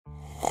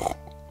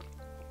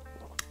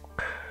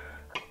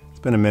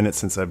been a minute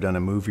since I've done a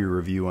movie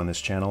review on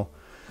this channel.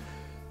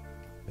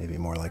 Maybe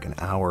more like an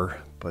hour,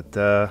 but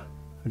I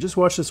just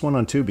watched this one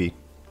on Tubi.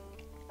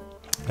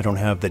 I don't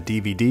have the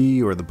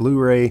DVD or the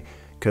Blu-ray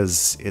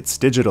because it's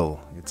digital.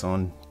 It's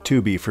on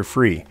Tubi for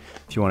free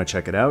if you want to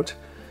check it out.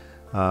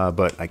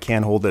 But I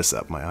can hold this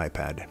up, my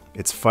iPad.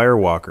 It's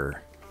Firewalker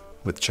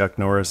with Chuck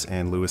Norris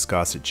and Louis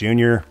Gossett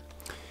Jr.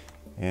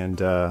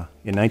 And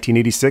in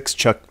 1986,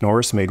 Chuck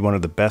Norris made one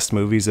of the best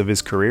movies of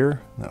his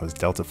career. That was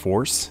Delta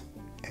Force.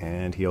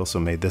 And he also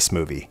made this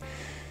movie,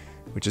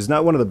 which is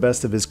not one of the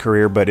best of his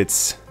career, but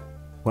it's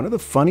one of the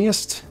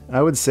funniest,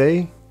 I would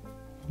say.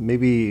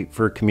 Maybe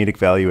for comedic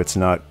value, it's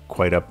not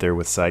quite up there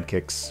with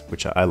Sidekicks,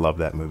 which I love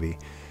that movie,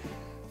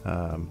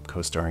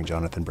 co-starring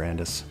Jonathan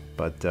Brandis.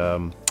 But so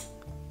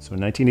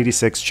in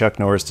 1986, Chuck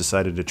Norris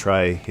decided to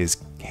try his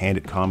hand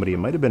at comedy. It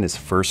might have been his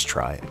first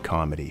try at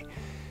comedy.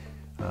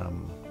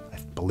 I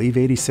believe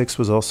 86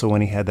 was also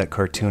when he had that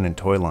cartoon and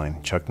toy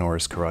line, Chuck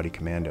Norris Karate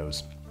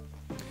Commandos.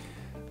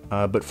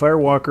 But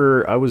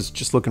Firewalker, I was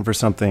just looking for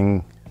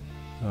something,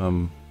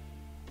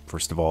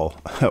 first of all,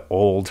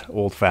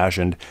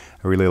 old-fashioned.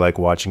 I really like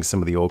watching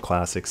some of the old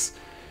classics.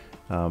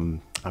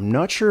 I'm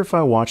not sure if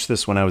I watched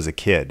this when I was a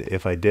kid.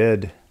 If I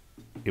did,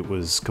 it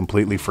was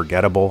completely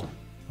forgettable.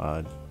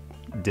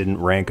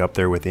 Didn't rank up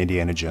there with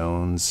Indiana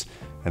Jones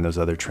and those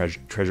other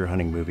treasure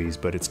hunting movies,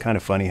 but it's kind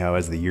of funny how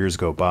as the years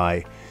go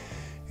by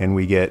and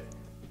we get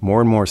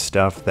more and more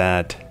stuff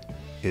that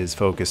is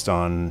focused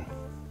on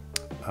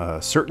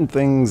certain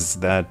things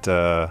that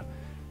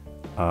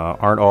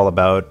aren't all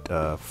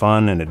about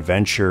fun and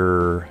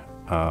adventure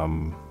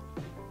and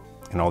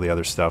all the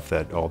other stuff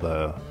that all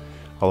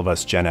of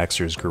us Gen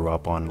Xers grew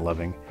up on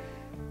loving.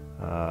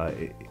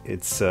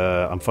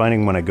 I'm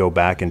finding when I go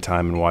back in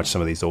time and watch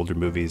some of these older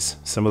movies,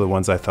 some of the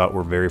ones I thought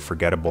were very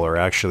forgettable are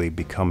actually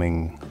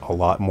becoming a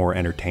lot more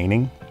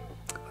entertaining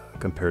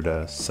compared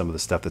to some of the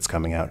stuff that's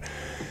coming out.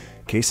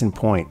 Case in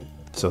point,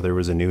 so there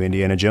was a new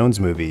Indiana Jones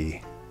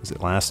movie. Was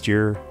it last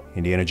year?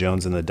 Indiana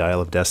Jones and the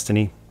Dial of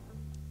Destiny.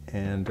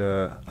 And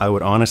I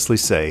would honestly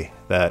say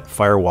that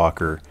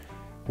Firewalker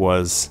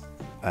was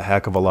a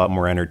heck of a lot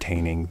more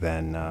entertaining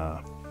than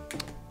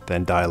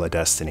Dial of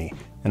Destiny.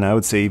 And I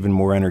would say even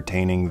more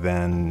entertaining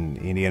than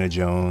Indiana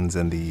Jones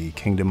and the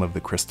Kingdom of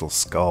the Crystal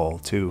Skull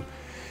too.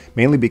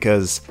 Mainly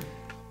because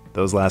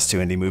those last two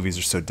indie movies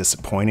are so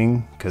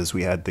disappointing because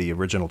we had the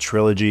original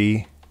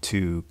trilogy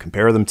to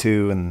compare them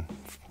to, and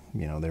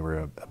you know, they were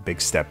a big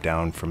step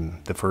down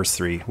from the first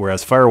three.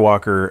 Whereas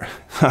Firewalker,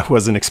 I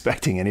wasn't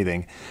expecting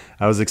anything.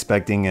 I was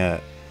expecting a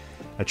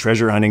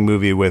treasure hunting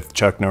movie with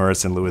Chuck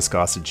Norris and Louis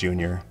Gossett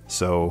Jr.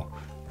 So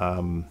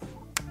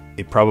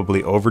it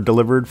probably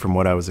over-delivered from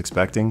what I was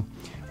expecting.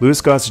 Louis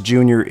Gossett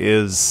Jr.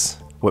 is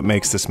what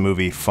makes this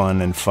movie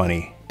fun and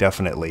funny,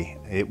 definitely.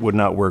 It would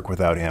not work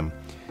without him.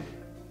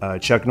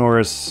 Chuck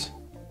Norris,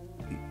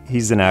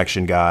 he's an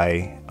action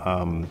guy.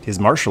 His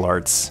martial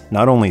arts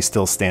not only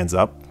still stands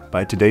up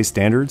by today's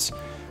standards,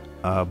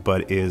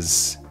 but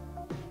is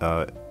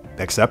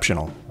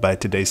exceptional by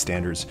today's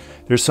standards.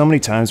 There's so many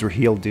times where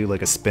he'll do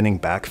like a spinning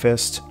back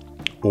fist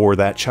or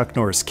that Chuck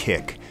Norris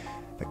kick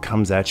that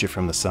comes at you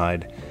from the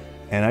side,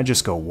 and I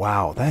just go,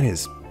 wow, that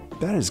is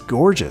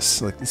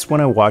gorgeous. Like it's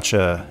when I watch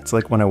it's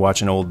like when I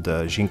watch an old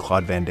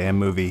Jean-Claude Van Damme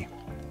movie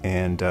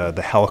and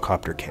the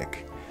helicopter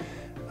kick.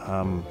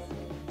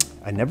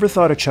 I never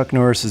thought of Chuck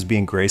Norris as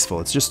being graceful.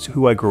 It's just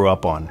who I grew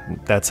up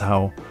on. That's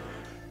how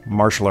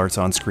martial arts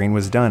on screen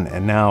was done.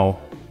 And now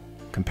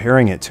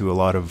comparing it to a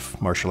lot of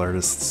martial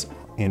artists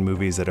in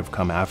movies that have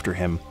come after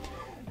him,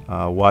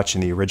 watching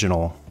the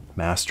original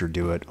master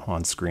do it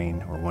on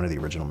screen, or one of the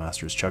original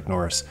masters, Chuck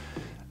Norris,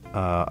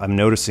 I'm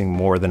noticing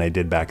more than I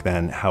did back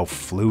then how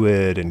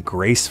fluid and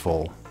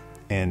graceful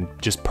and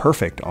just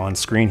perfect on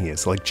screen he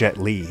is. Like Jet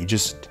Li,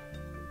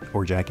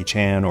 or Jackie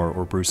Chan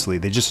or Bruce Lee,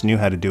 they just knew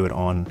how to do it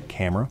on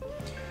camera.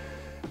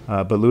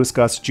 But Louis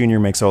Gossett Jr.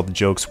 makes all the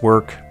jokes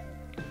work.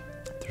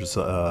 There's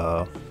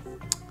a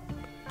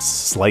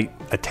slight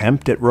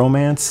attempt at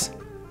romance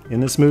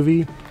in this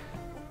movie.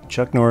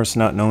 Chuck Norris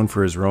not known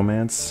for his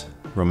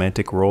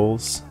romantic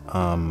roles.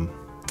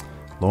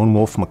 Lone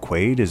Wolf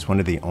McQuade is one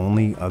of the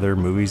only other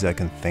movies I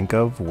can think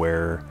of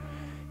where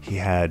he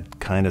had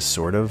kind of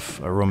sort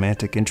of a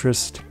romantic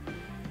interest.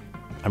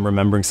 I'm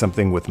remembering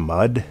something with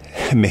Mud.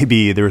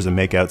 Maybe there was a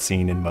makeout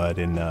scene in Mud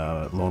in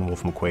Lone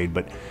Wolf McQuade,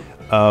 but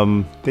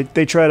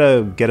they try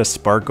to get a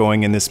spark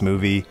going in this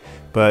movie.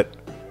 But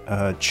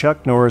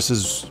Chuck Norris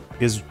is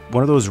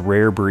one of those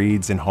rare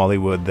breeds in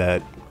Hollywood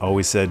that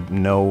always said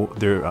no.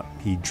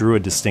 He drew a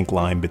distinct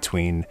line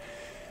between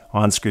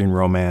on-screen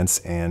romance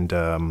and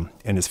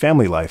his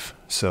family life.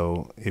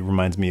 So it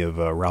reminds me of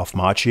Ralph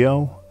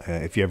Macchio.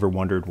 If you ever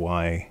wondered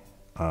why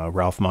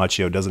Ralph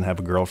Macchio doesn't have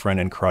a girlfriend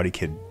in Karate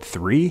Kid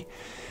 3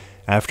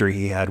 after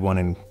he had one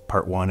in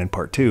Part 1 and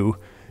Part 2,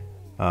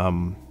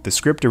 the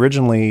script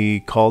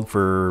originally called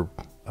for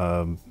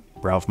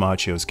Ralph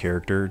Macchio's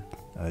character,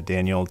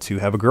 Daniel, to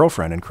have a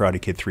girlfriend in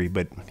Karate Kid 3,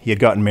 but he had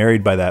gotten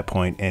married by that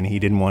point and he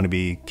didn't want to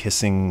be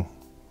kissing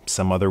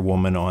some other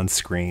woman on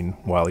screen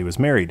while he was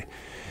married.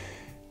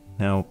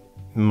 Now,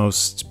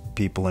 most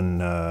people in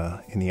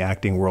the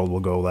acting world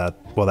will go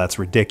well, that's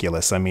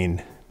ridiculous. I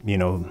mean, you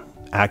know,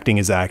 acting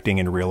is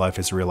acting and real life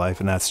is real life,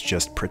 and that's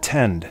just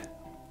pretend.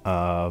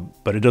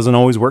 But it doesn't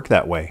always work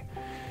that way.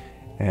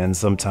 And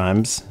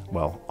sometimes,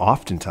 well,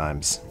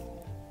 oftentimes,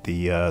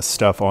 the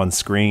stuff on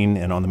screen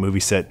and on the movie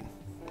set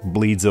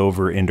bleeds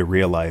over into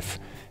real life.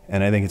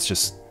 And I think it's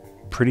just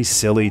pretty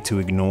silly to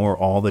ignore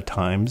all the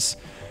times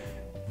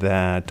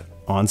that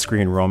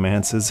on-screen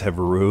romances have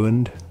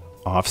ruined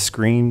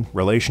off-screen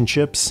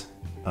relationships.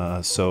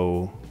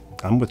 So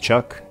I'm with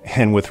Chuck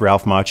and with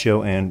Ralph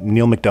Macchio, and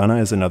Neil McDonough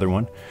is another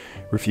one.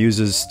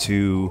 Refuses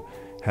to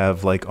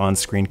have like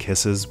on-screen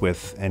kisses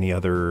with any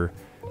other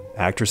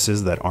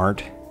actresses that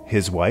aren't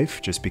his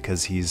wife, just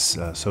because he's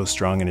so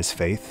strong in his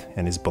faith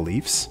and his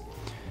beliefs.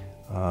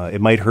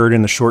 It might hurt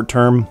in the short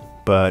term,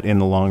 but in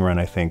the long run,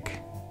 I think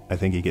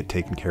you get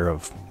taken care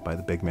of by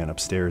the big man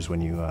upstairs when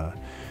you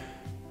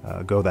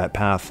go that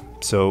path.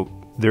 So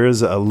there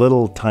is a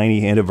little tiny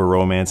hint of a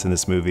romance in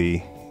this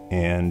movie,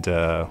 and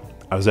I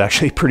was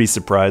actually pretty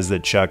surprised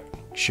that Chuck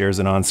shares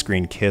an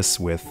on-screen kiss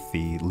with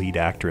the lead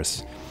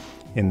actress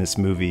in this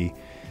movie.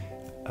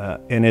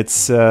 And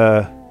it's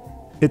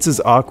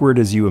as awkward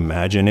as you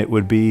imagine it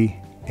would be,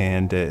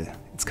 and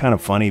it's kind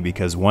of funny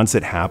because once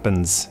it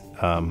happens,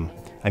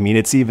 I mean,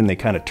 it's even they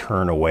kind of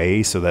turn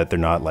away so that they're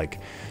not like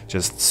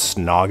just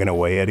snogging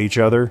away at each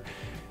other.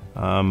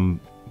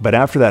 But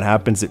after that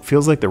happens, it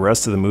feels like the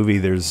rest of the movie,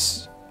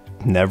 there's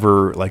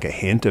never like a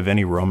hint of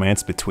any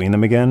romance between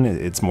them again.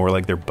 It's more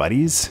like they're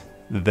buddies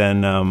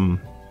than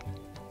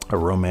a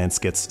romance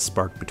gets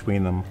sparked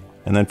between them.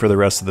 And then for the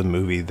rest of the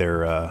movie,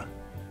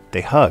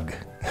 they hug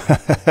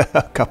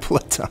a couple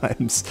of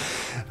times.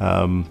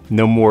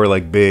 No more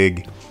like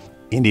big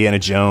Indiana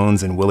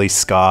Jones and Willie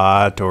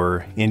Scott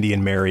or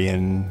Indian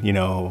Marion, you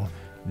know,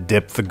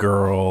 dip the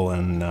girl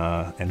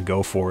and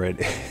go for it.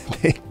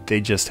 they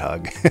just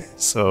hug.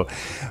 So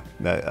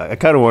I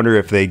kind of wonder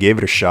if they gave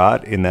it a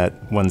shot in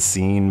that one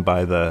scene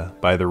by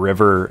the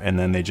river, and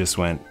then they just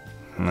went,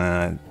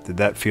 did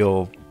that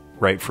feel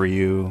right for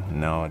you?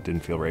 No, it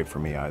didn't feel right for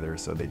me either.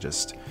 So they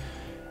just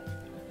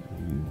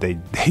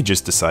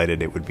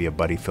decided it would be a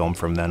buddy film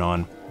from then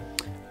on.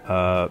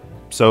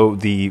 So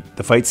the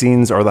fight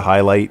scenes are the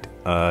highlight.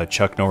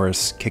 Chuck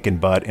Norris kicking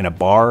butt in a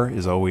bar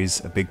is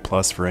always a big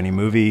plus for any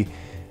movie.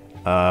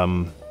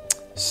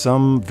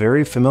 Some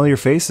very familiar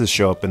faces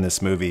show up in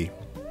this movie.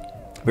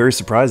 Very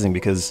surprising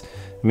because,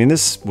 I mean,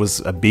 this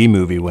was a B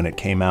movie when it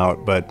came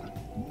out, but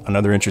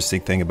another interesting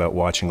thing about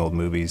watching old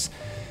movies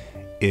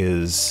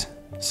is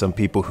some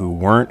people who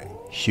weren't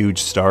huge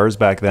stars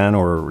back then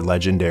or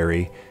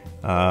legendary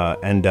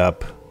end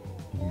up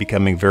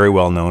becoming very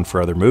well known for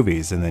other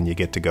movies, and then you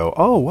get to go,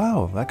 oh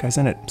wow, that guy's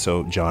in it.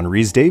 So John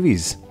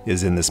Rhys-Davies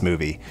is in this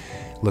movie,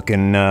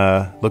 looking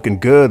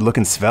good,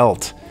 looking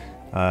svelte.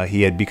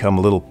 He had become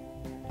a little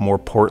more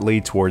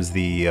portly towards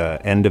the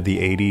end of the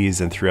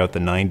 80s and throughout the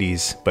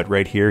 90s, but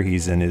right here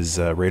he's in his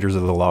Raiders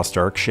of the Lost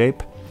Ark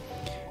shape,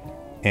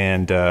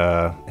 and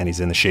he's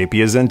in the shape he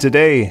is in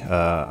today.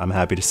 I'm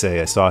happy to say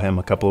I saw him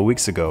a couple of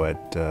weeks ago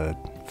at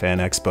Fan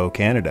Expo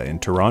Canada in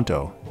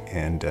Toronto,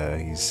 and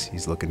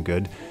he's looking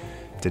good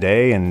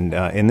today. And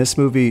in this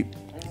movie,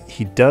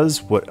 he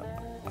does what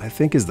I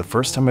think is the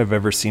first time I've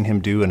ever seen him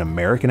do an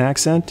American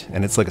accent,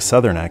 and it's like a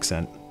Southern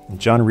accent.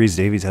 And John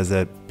Rhys-Davies has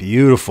that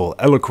beautiful,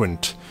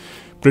 eloquent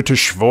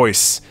British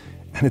voice,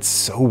 and it's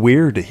so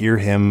weird to hear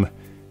him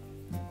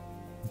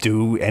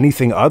do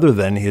anything other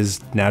than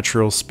his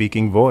natural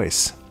speaking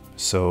voice.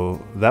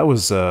 So that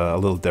was a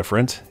little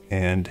different,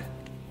 and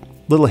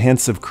little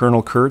hints of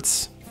Colonel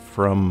Kurtz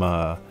from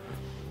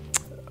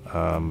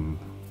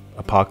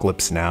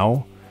Apocalypse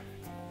Now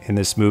in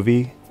this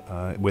movie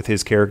with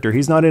his character.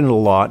 He's not in it a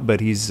lot, but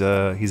he's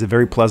a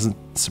very pleasant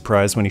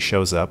surprise when he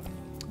shows up.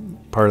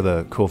 Part of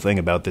the cool thing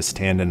about this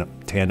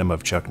tandem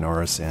of Chuck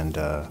Norris and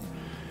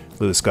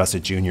Louis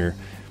Gossett Jr.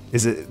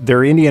 is that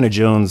they're Indiana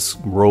Jones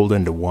rolled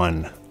into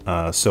one.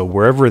 So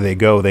wherever they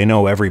go, they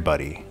know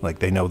everybody. Like,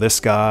 they know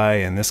this guy,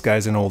 and this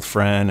guy's an old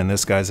friend, and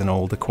this guy's an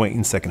old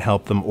acquaintance that can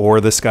help them,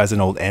 or this guy's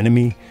an old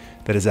enemy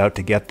that is out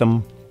to get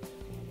them.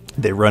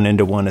 They run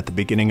into one at the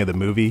beginning of the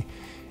movie,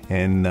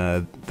 and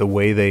the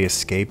way they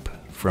escape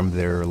from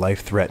their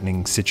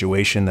life-threatening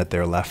situation that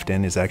they're left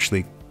in is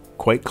actually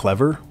quite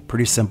clever.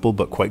 Pretty simple,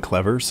 but quite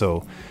clever.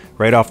 So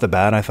right off the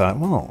bat, I thought,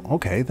 well,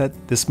 okay,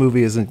 this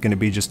movie isn't going to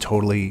be just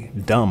totally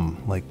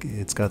dumb. Like,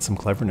 it's got some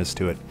cleverness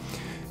to it.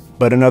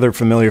 But another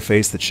familiar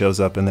face that shows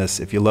up in this,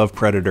 if you love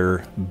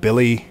Predator,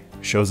 Billy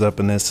shows up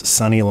in this,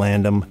 Sonny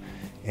Landham,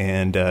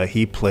 and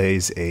he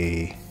plays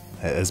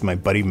as my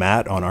buddy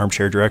Matt on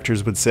Armchair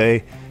Directors would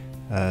say,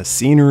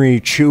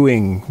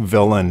 scenery-chewing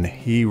villain.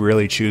 He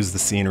really chews the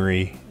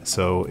scenery.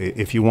 So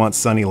if you want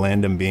Sonny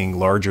Landham being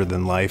larger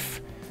than life,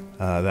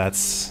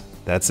 that's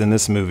in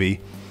this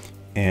movie.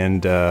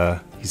 And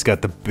he's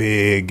got the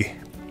big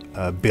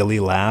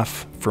Billy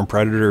laugh from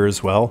Predator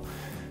as well.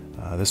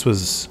 This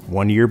was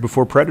 1 year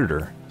before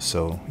Predator,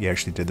 so he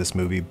actually did this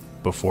movie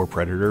before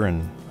Predator,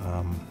 and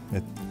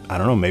I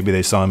don't know, maybe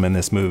they saw him in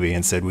this movie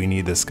and said, we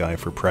need this guy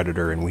for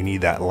Predator, and we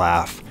need that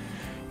laugh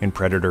in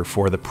Predator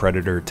for the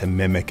Predator to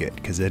mimic it,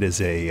 because it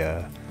is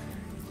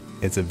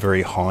it's a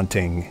very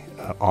haunting,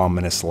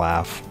 ominous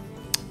laugh.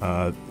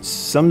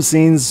 Some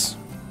scenes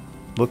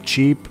look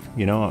cheap,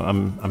 you know.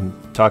 I'm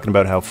talking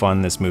about how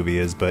fun this movie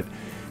is, but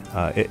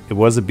it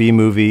was a B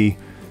movie.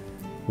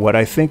 What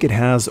I think it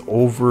has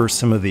over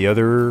some of the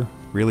other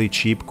really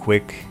cheap,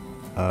 quick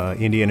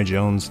Indiana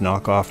Jones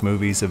knockoff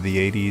movies of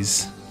the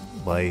 80s,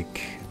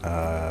 like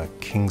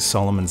King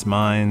Solomon's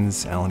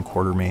Mines, Alan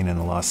Quatermain and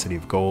the Lost City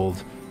of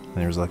Gold, and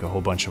there's like a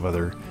whole bunch of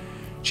other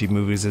cheap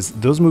movies.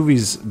 Those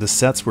movies, the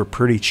sets were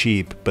pretty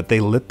cheap, but they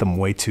lit them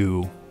way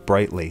too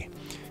brightly.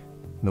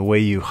 The way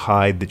you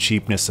hide the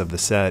cheapness of the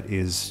set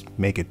is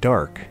make it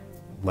dark.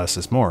 Less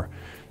is more.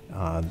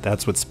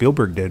 That's what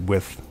Spielberg did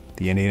with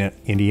the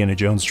Indiana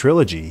Jones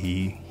trilogy.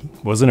 He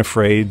wasn't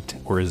afraid,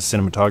 or his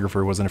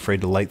cinematographer wasn't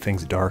afraid to light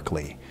things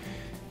darkly,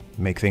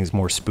 make things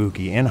more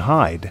spooky, and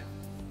hide,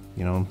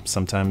 you know,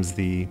 sometimes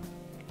the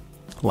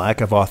lack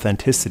of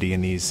authenticity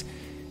in these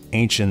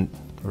ancient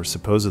or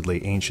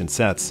supposedly ancient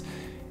sets.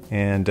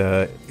 And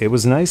it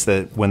was nice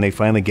that when they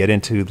finally get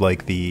into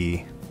like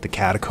the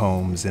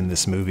catacombs in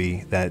this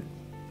movie, that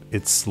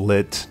it's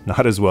lit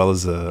not as well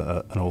as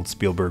an old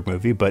Spielberg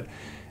movie, but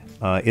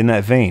in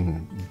that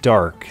vein,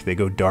 dark. They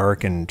go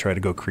dark and try to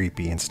go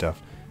creepy and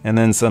stuff. And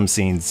then some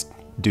scenes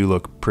do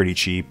look pretty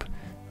cheap.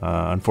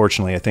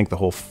 Unfortunately, I think the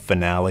whole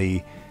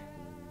finale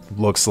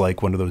looks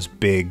like one of those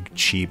big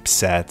cheap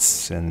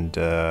sets, and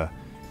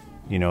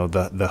you know,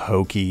 the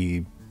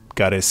hokey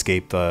gotta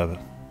escape the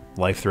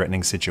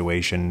life-threatening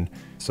situation,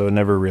 so it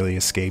never really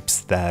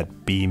escapes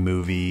that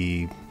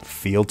B-movie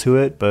feel to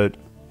it. But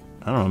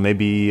I don't know,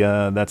 maybe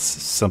that's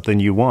something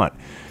you want,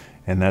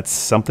 and that's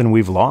something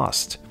we've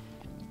lost,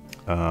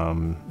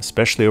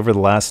 especially over the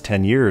last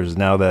 10 years,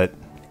 now that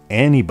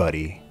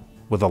anybody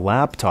with a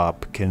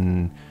laptop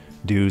can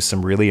do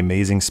some really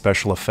amazing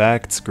special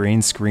effects,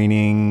 green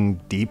screening,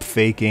 deep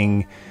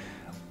faking.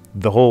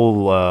 The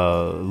whole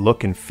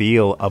look and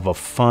feel of a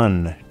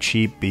fun,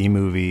 cheap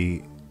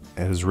B-movie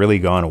has really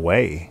gone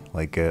away.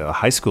 Like a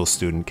high school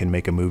student can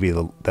make a movie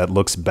that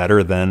looks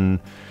better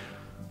than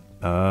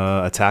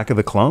Attack of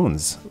the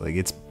Clones. Like,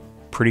 it's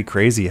pretty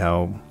crazy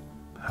how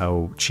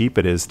cheap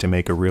it is to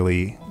make a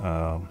really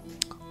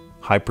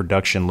high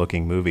production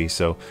looking movie.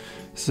 So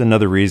this is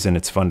another reason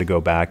it's fun to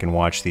go back and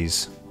watch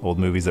these old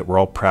movies that were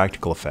all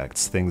practical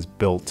effects, things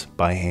built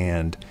by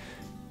hand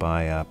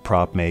by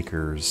prop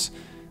makers,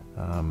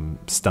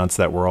 stunts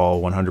that were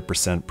all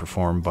 100%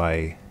 performed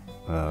by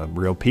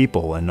real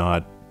people and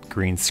not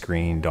green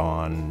screened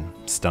on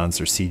stunts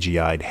or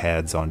CGI'd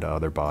heads onto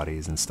other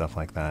bodies and stuff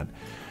like that.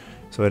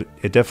 So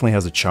it definitely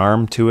has a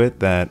charm to it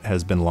that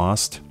has been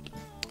lost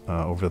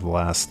over the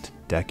last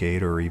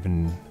decade or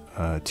even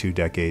 2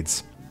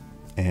 decades.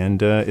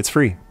 And it's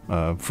free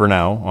for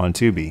now on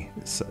Tubi.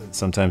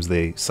 Sometimes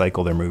they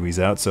cycle their movies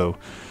out, so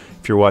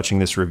if you're watching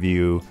this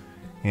review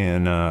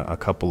in a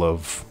couple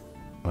of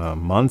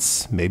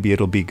months, maybe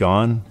it'll be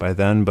gone by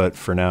then, but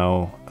for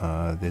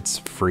now it's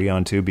free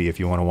on Tubi if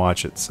you want to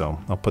watch it. So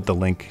I'll put the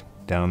link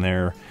down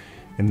there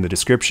in the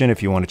description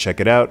if you want to check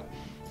it out.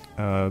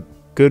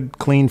 Good,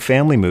 clean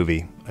family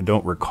movie. I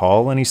don't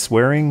recall any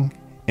swearing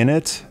in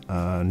it.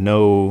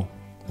 No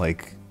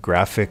like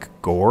graphic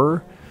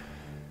gore.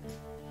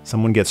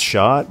 Someone gets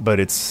shot, but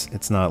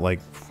it's not like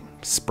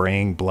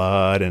spraying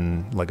blood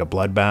and like a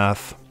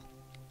bloodbath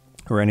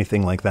or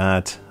anything like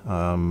that.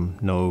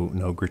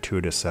 No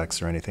gratuitous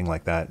sex or anything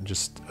like that.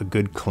 Just a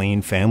good,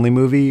 clean family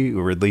movie,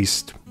 or at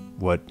least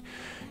what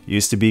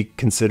used to be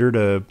considered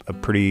a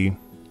pretty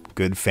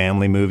good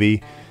family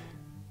movie.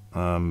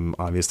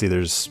 Obviously,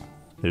 there's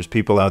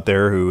people out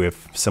there who,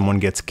 if someone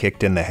gets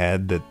kicked in the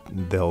head, that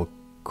they'll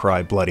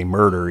cry bloody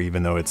murder,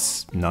 even though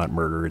it's not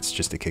murder, it's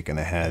just a kick in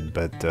the head.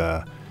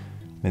 But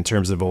in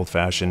terms of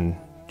old-fashioned,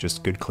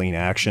 just good, clean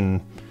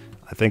action,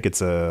 I think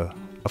it's a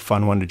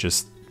fun one to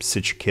just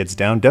sit your kids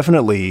down.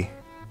 Definitely,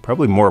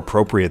 probably more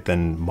appropriate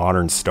than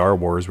modern Star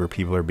Wars, where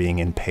people are being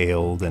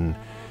impaled and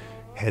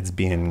heads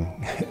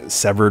being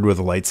severed with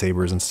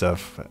lightsabers and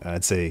stuff.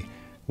 I'd say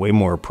way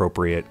more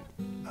appropriate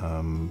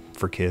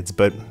for kids.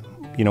 But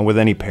you know, with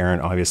any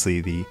parent, obviously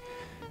the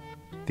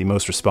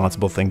most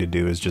responsible thing to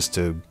do is just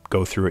to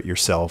go through it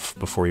yourself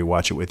before you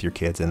watch it with your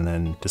kids, and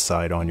then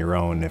decide on your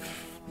own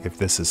if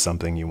this is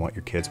something you want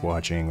your kids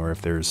watching, or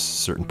if there's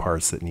certain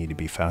parts that need to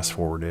be fast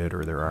forwarded,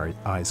 or there are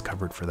eyes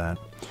covered for that.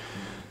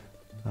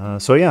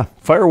 So yeah,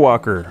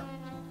 Firewalker,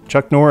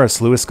 Chuck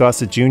Norris, Louis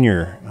Gossett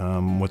Jr.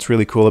 What's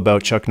really cool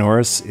about Chuck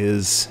Norris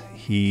is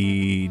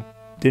he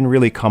didn't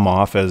really come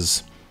off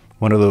as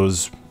one of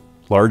those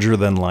larger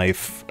than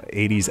life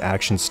 80s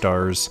action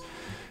stars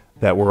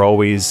that were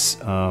always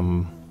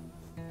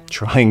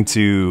trying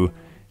to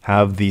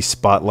have the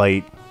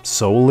spotlight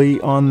solely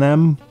on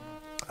them.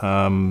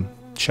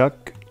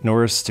 Chuck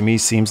Norris, to me,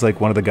 seems like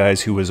one of the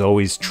guys who was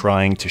always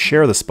trying to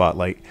share the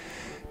spotlight,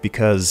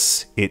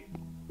 because it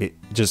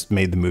just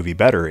made the movie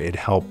better. It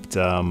helped,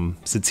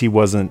 since he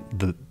wasn't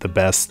the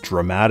best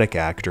dramatic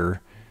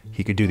actor,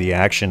 He could do the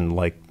action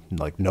like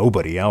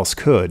nobody else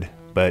could,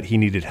 but he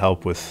needed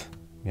help with,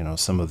 you know,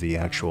 some of the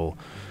actual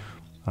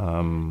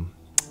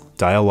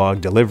dialogue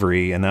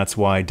delivery, and that's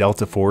why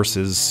Delta Force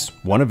is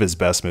one of his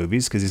best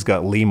movies, because he's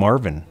got Lee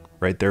Marvin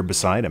right there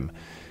beside him,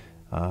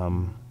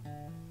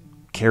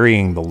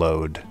 carrying the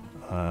load.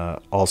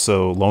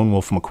 Also Lone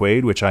Wolf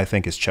McQuade, which I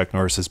think is Chuck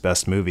Norris's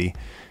best movie.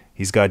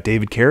 He's got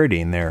David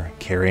Carradine there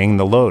carrying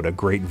the load, a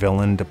great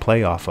villain to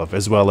play off of,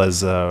 as well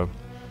as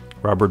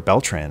Robert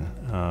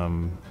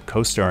Beltran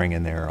co-starring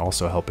in there,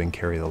 also helping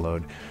carry the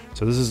load.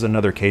 So this is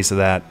another case of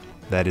that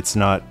it's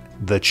not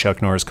the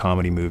Chuck Norris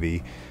comedy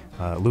movie.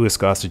 Louis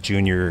Gossett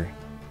Jr.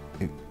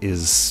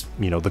 is,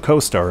 you know, the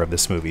co-star of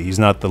this movie. He's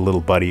not the little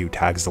buddy who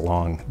tags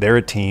along. They're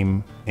a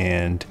team,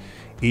 and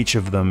each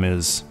of them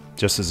is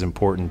just as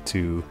important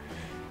to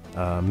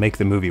make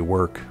the movie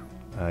work.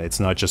 It's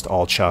not just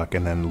all Chuck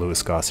and then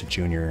Louis Gossett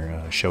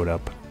Jr. Showed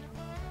up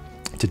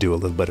to do a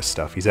little bit of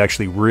stuff. He's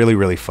actually really,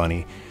 really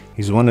funny.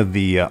 He's one of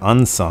the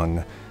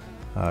unsung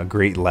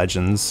great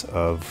legends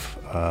of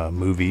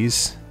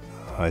movies.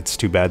 It's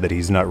too bad that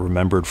he's not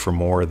remembered for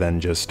more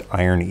than just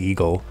Iron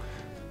Eagle.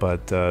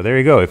 But there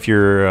you go. If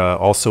you're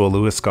also a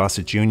Louis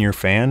Gossett Jr.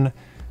 fan,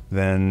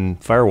 then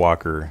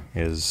Firewalker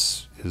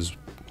is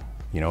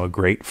you know, a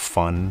great,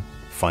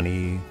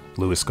 funny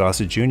Louis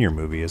Gossett Jr.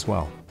 movie as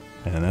well.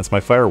 And that's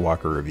my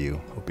Firewalker review.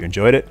 Hope you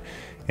enjoyed it.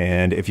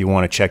 And if you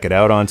want to check it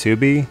out on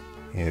Tubi,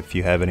 if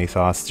you have any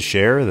thoughts to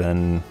share,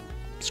 then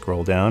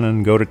scroll down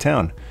and go to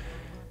town.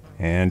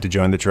 And to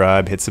join the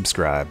tribe, hit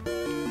subscribe.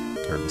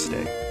 Service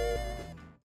Day.